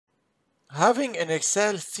Having an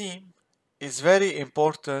Excel theme is very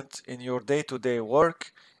important in your day-to-day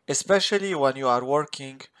work, especially when you are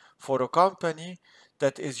working for a company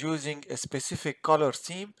that is using a specific color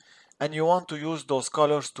theme and you want to use those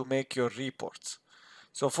colors to make your reports.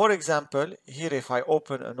 So for example, here if I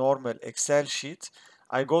open a normal Excel sheet,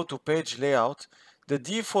 I go to page layout, the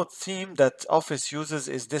default theme that Office uses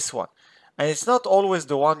is this one. And it's not always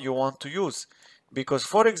the one you want to use. Because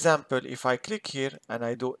for example, if I click here and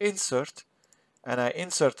I do insert and I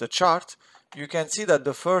insert a chart, you can see that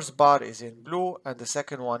the first bar is in blue and the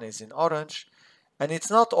second one is in orange, and it's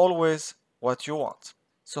not always what you want.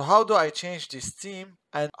 So how do I change this theme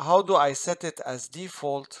and how do I set it as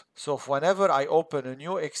default so whenever I open a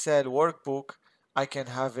new Excel workbook, I can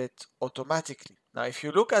have it automatically? Now if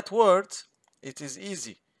you look at Word, it is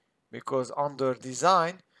easy because under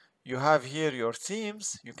design, you have here your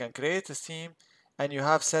themes, you can create a theme and you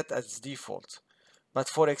have set as default. But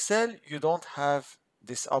for Excel, you don't have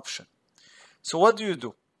this option. So what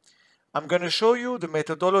do? I'm going to show you the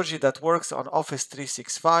methodology that works on Office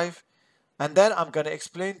 365, and then I'm going to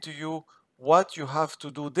explain to you what you have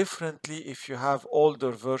to do differently if you have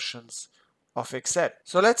older versions of Excel.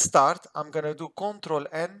 So let's start. I'm going to do Ctrl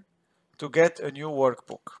N to get a new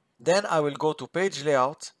workbook. Then I will go to page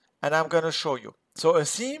layout and I'm going to show you. So a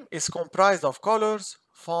theme is comprised of colors,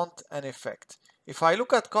 font, and effect. If I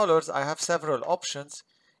look at colors, I have several options.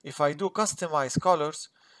 If I do customize colors,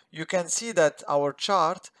 you can see that our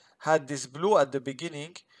chart had this blue at the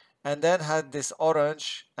beginning and then had this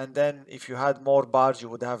orange, and then if you had more bars you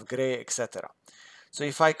would have gray, etc. So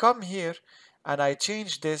if I come here and I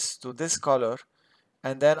change this to this color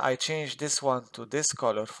and then I change this one to this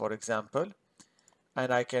color, for example,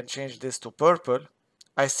 and I can change this to purple,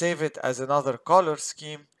 I save it as another color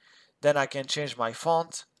scheme, then I can change my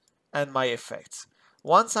font and my effects.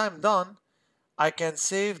 Once I'm done, I can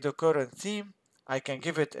save the current theme, I can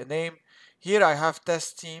give it a name. Here I have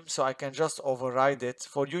test theme, so I can just override it.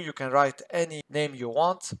 For you, you can write any name you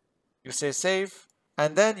want. You say save,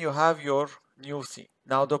 and then you have your new theme.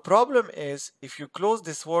 Now the problem is, if you close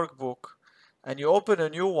this workbook and you open a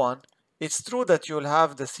new one, it's true that you'll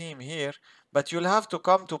have the theme here, but you'll have to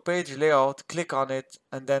come to page layout, click on it,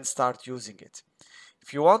 and then start using it.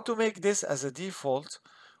 If you want to make this as a default,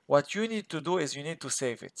 what you need to do is you need to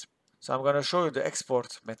save it. So I'm going to show you the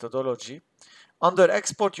export methodology. Under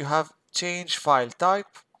export, you have change file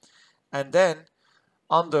type, and then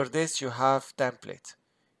under this you have template.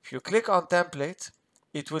 If you click on template,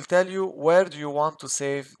 it will tell you where do you want to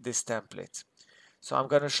save this template. So I'm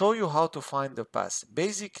going to show you how to find the path.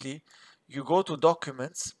 Basically, you go to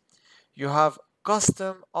documents, you have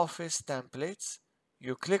custom office templates,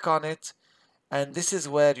 you click on it, and this is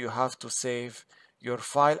where you have to save your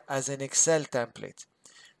file as an Excel template.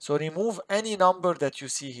 So remove any number that you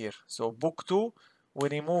see here. So book 2, we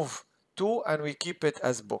remove 2 and we keep it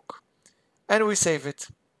as book. And we save it.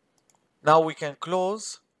 Now we can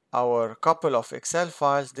close our couple of Excel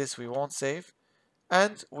files. This we won't save.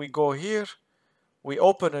 And we go here, we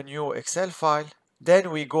open a new Excel file.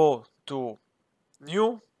 Then we go to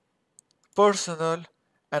new, personal,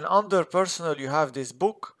 and under personal you have this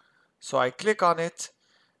book. So I click on it,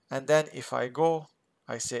 and then if I go,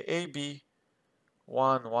 I say AB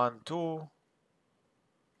 112,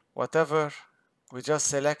 whatever, we just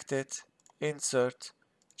select it, insert,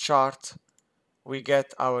 chart, we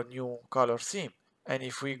get our new color theme. And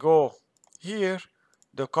if we go here,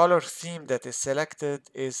 the color theme that is selected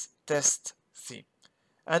is test theme.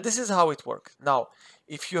 And this is how it works. Now,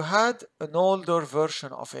 if you had an older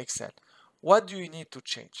version of Excel, what do you need to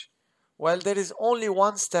change? Well, there is only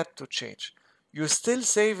one step to change. You still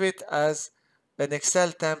save it as an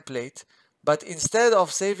Excel template, but instead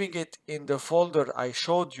of saving it in the folder I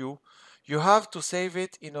showed you, you have to save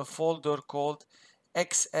it in a folder called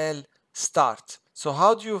XLSTART. So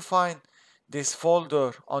how do you find this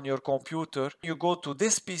folder on your computer? You go to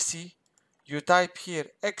this PC, you type here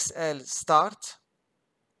XLSTART,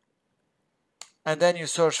 and then you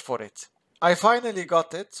search for it. I finally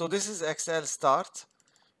got it. So this is XLSTART.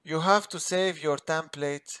 You have to save your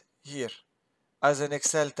template here as an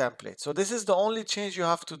Excel template. So this is the only change you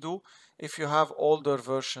have to do if you have older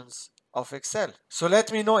versions of Excel. So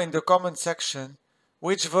let me know in the comment section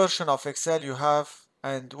which version of Excel you have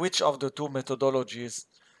and which of the two methodologies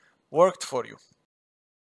worked for you.